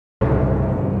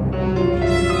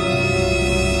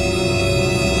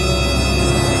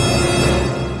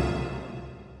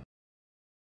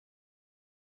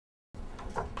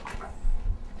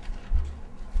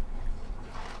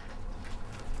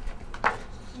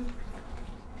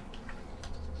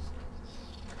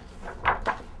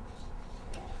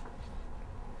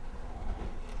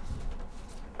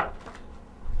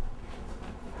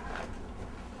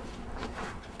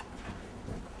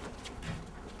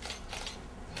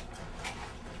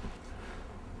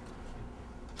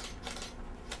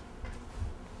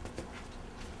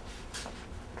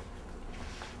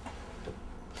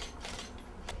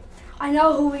I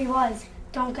know who he was,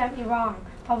 don't get me wrong,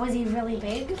 but was he really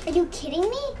big? Are you kidding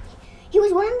me? He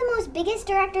was one of the most biggest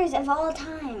directors of all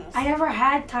time. I never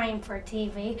had time for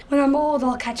TV. When I'm old,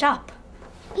 I'll catch up.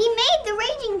 He made The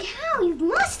Raging Cow. You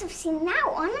must have seen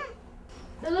that one.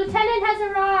 The lieutenant has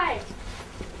arrived.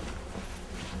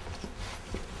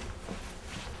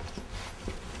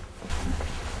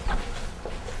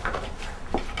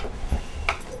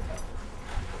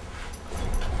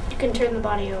 You can turn the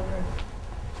body over.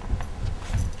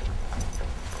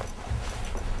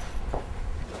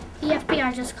 The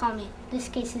FBI just called me. This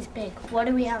case is big. What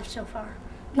do we have so far?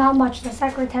 Not much. The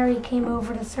secretary came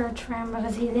over to search for him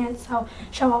because he didn't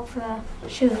show up for the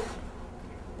shoot.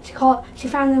 She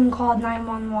found him, called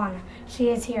 911. She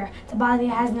is here. The body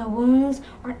has no wounds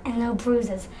and no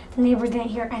bruises. The neighbors didn't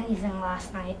hear anything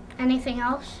last night. Anything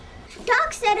else?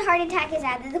 Doc said heart attack is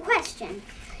out of the question.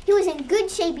 He was in good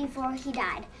shape before he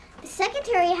died. The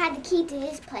secretary had the key to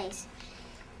his place.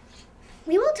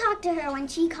 We will talk to her when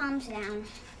she calms down.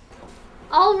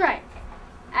 All right.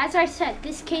 As I said,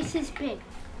 this case is big.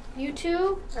 You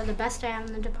two are the best I have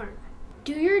in the department.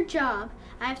 Do your job.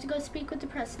 I have to go speak with the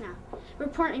press now.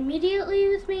 Report immediately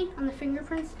with me on the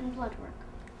fingerprints and blood work.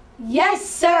 Yes,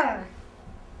 sir!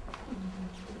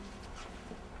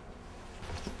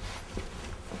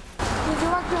 The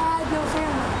director had no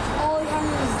family. All he had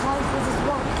in his life was his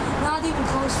work, not even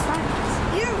close friends.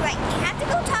 You're right. We have to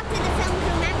go talk to the film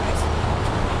crew members.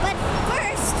 But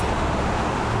first,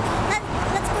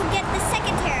 let's go get the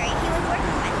secretary he was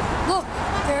working with. Look,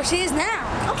 there she is now.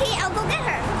 Okay, I'll go get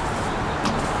her.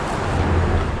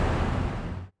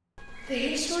 The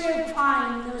history of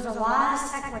crime knows a lot of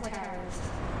secretaries.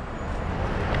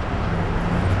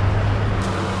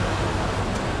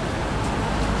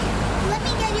 Let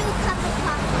me get you a cup of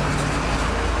coffee.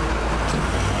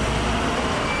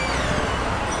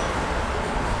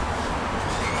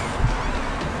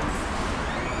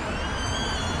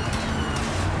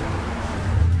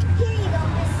 Here you go,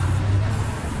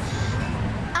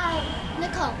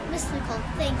 Miss Nicole,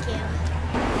 thank you.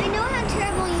 I know how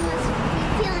terrible you must be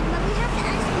feeling, but we have to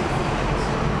ask you a few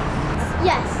questions.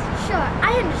 Yes, sure,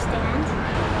 I understand.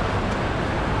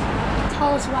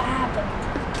 Tell us what happened.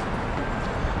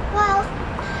 Well,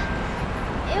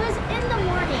 it was in the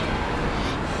morning.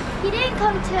 He didn't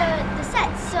come to the set,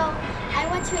 so I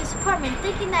went to his apartment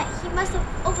thinking that he must have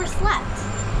overslept.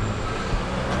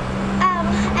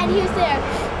 And he was there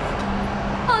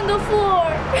on the floor.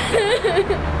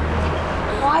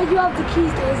 Why do you have the keys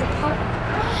to his apartment?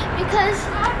 Because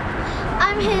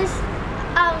I'm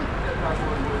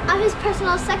his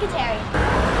personal secretary.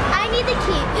 I need the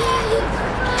key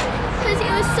because he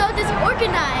was so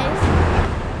disorganized.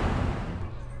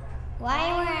 Why are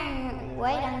you wearing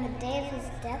white on the day of his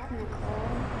death, Nicole?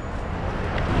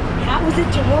 How was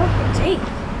it to work or tape?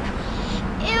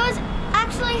 It was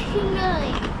actually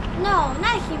humiliating. No,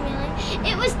 not humiliating.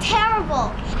 It was terrible.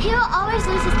 He will always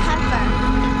lose his temper.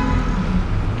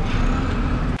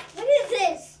 What is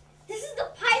this? This is the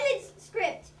pilot's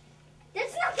script.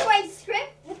 That's not the right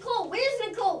script. Nicole, where's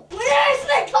Nicole? Where's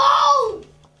Nicole?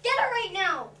 Get her right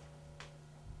now.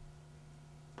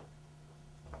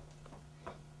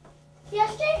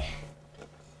 Yes, Jake?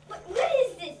 What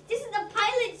is this? This is the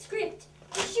pilot script.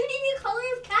 We're shooting in Color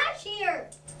of Cash here.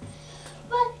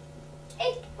 But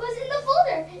it was in the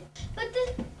folder. But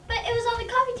it was on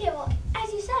the coffee table,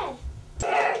 as you said.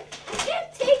 I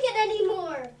can't take it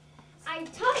anymore. I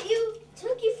taught you,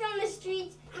 took you from the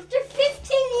streets. After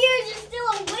 15 years, you're still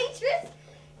a waitress?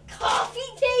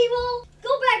 Coffee table?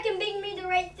 Go back and bring me the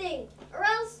right thing. Or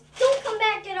else, don't come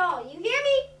back at all. You hear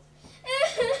me?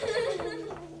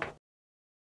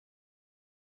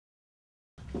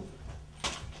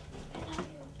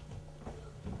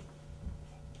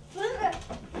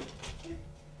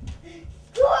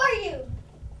 Who are you?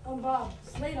 I'm Bob.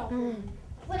 Slate operator.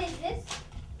 What is this?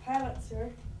 Pilot, sir.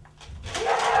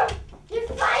 You're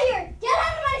fired! Get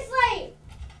out of my slate!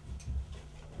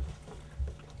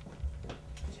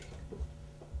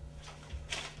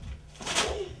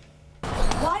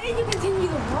 Why did you continue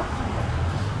to work?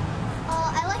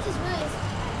 I like his movies,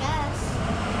 I guess.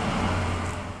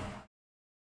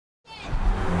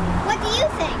 What do you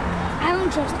think? I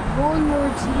don't trust one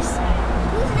word he said.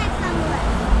 Who's next on the list?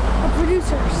 A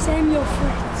producer, Samuel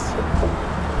Fritz.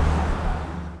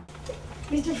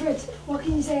 Fritz, what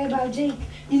can you say about Jake?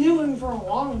 You knew him for a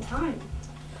long time.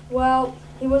 Well,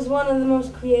 he was one of the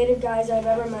most creative guys I've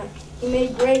ever met. He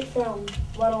made great films.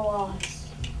 What a loss.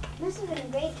 Must have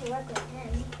been great to work with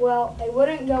him. Well, I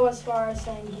wouldn't go as far as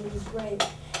saying he was great.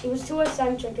 He was too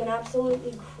eccentric, an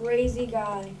absolutely crazy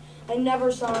guy. I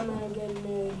never saw him in a good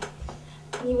mood.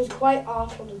 He was quite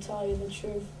awful, to tell you the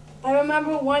truth. I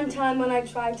remember one time when I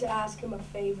tried to ask him a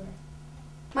favor.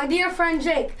 My dear friend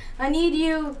Jake, I need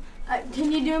you,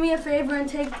 can you do me a favor and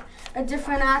take a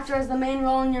different actor as the main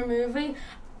role in your movie?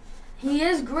 He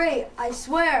is great, I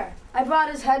swear. I brought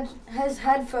his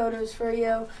head photos for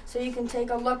you so you can take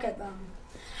a look at them.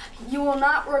 You will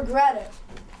not regret it.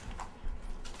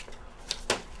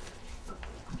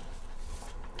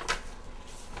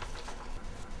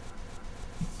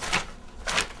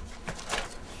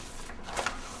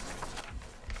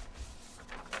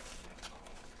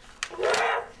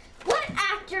 What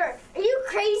actor? Are you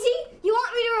crazy? You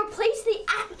want me to replace the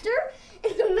actor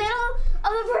in the middle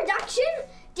of the production?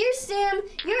 Dear Sam,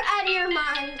 you're out of your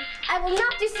mind. I will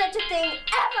not do such a thing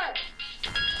ever.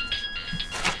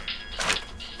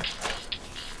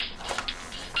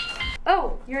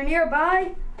 Oh, you're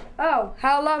nearby? Oh,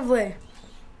 how lovely.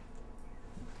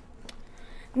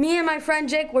 Me and my friend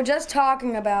Jake were just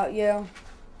talking about you.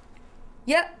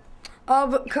 Yep,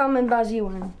 I'll come and buzz you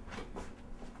in.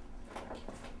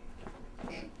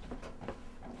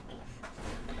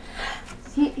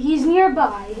 He's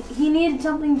nearby. He needed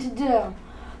something to do.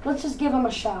 Let's just give him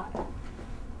a shot.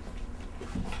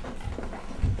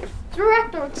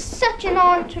 Director, it's such an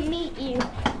honor to meet you.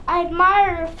 I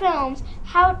admire your films.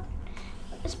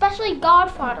 Especially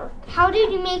Godfather. How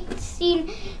did you make the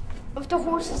scene of the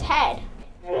horse's head?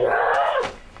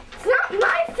 It's not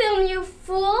my film, you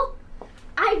fool.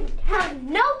 I have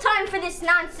no time for this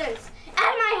nonsense.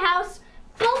 At my house,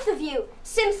 both of you.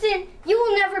 Simpson, you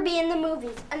will never be in the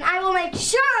movies, and I will make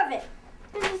sure of it.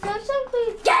 Is that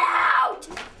something? Get out!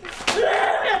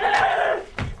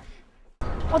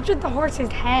 What's with the horse's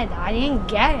head? I didn't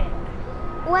get it.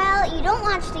 Well, you don't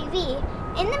watch TV.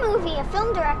 In the movie, a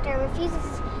film director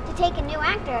refuses to take a new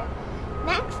actor.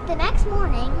 The next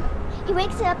morning, he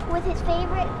wakes up with the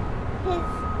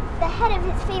head of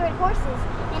his favorite horses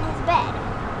in his bed.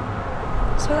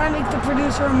 So that makes the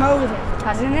producer a motive,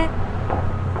 doesn't it?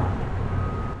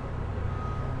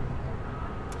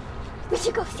 We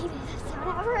should go see the sound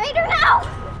operator now.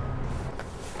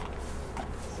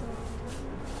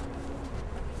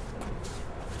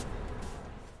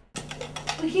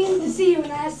 We came to see you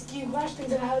and ask you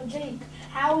questions about Jake.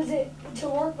 How is it to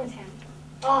work with him?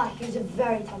 He was a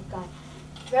very tough guy.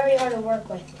 Very hard to work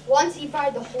with. Once he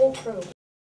fired the whole crew.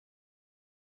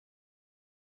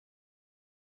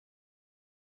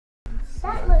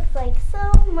 That looks like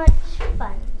so much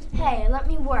fun. Hey, let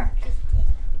me work.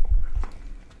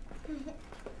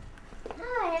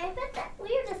 Hi, I bet that we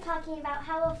were just talking about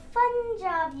how a fun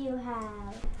job you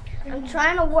have. I'm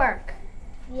trying to work.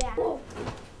 Yeah.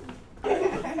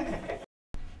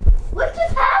 What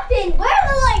just happened? Where are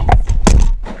the lights?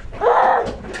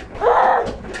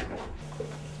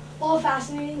 Well, a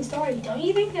fascinating story. Don't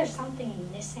you think there's something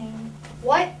missing?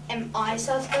 What? Am I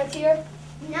suspect here?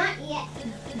 Not yet.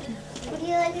 Would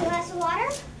you like a glass of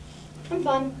water? I'm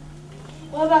fine.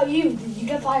 What about you? Did you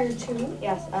get fired too?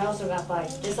 Yes, I also got fired,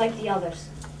 just like the others.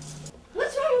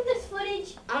 What's wrong with this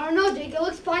footage? I don't know, Jake. It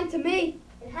looks fine to me.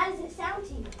 And how does it sound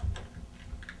to you?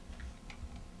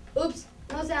 Oops,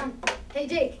 no sound. Hey,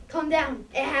 Jake, calm down.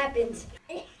 It happened.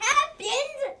 It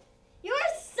happened? You're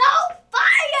so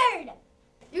fired!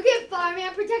 You can't fire me.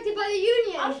 I'm protected by the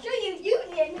union. I'll show you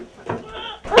union.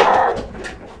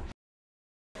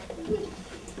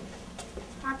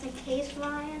 Lots of case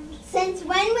Ryan. Since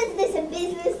when was this a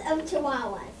business of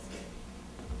chihuahuas?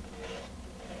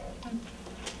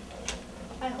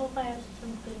 I hope I have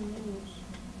some good news.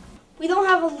 We don't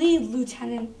have a lead,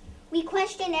 Lieutenant. We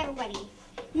questioned everybody.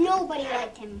 Nobody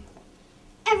liked him.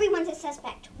 Everyone's a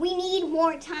suspect. We need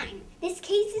more time. This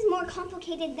case is more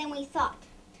complicated than we thought.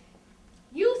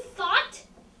 You thought?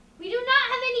 We do not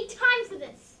have any time for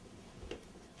this.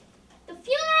 The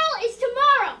funeral is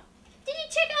tomorrow. Did you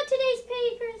check out today's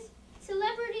papers?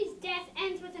 Celebrity's death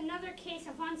ends with another case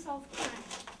of unsolved crime.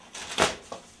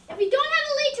 If we don't have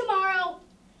a lead tomorrow,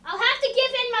 I'll have to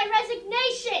give in my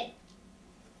resignation.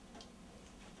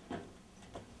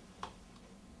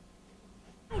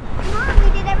 Mom, we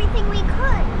did everything we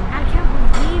could. I can't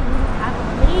believe we don't have a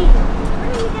lead. What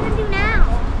are you going to do now?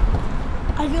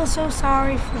 I feel so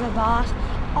sorry for the boss.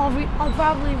 I'll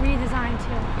probably redesign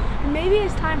too. And maybe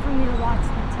it's time for me to watch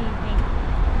some TV.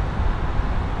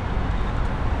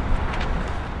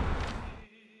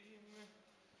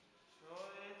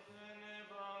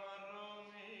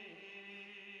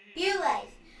 You like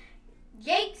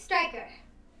Jake Stryker,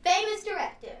 famous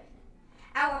director.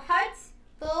 Our hearts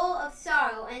full of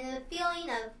sorrow and the feeling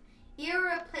of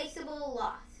irreplaceable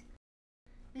loss.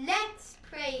 Let's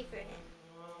pray for him.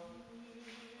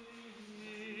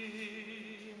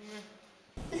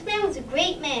 This man was a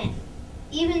great man,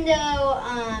 even though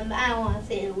I don't want to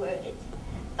say the words.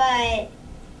 But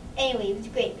anyway, he was a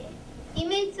great man. He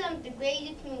made some of the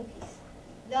greatest movies.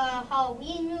 The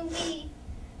Halloween movie,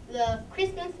 the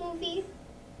Christmas movie,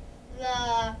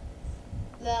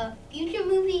 the Future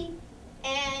movie,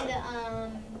 and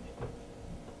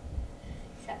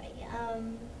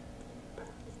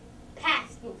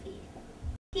Past movie.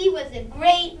 He was a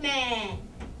great man.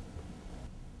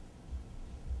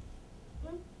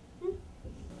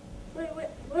 Wait,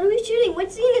 what are we shooting?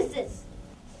 What scene is this?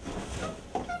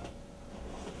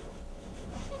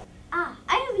 Ah,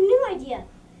 I have a new idea.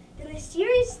 The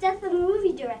mysterious death of a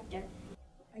movie director.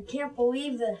 I can't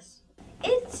believe this.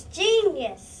 It's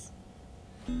genius.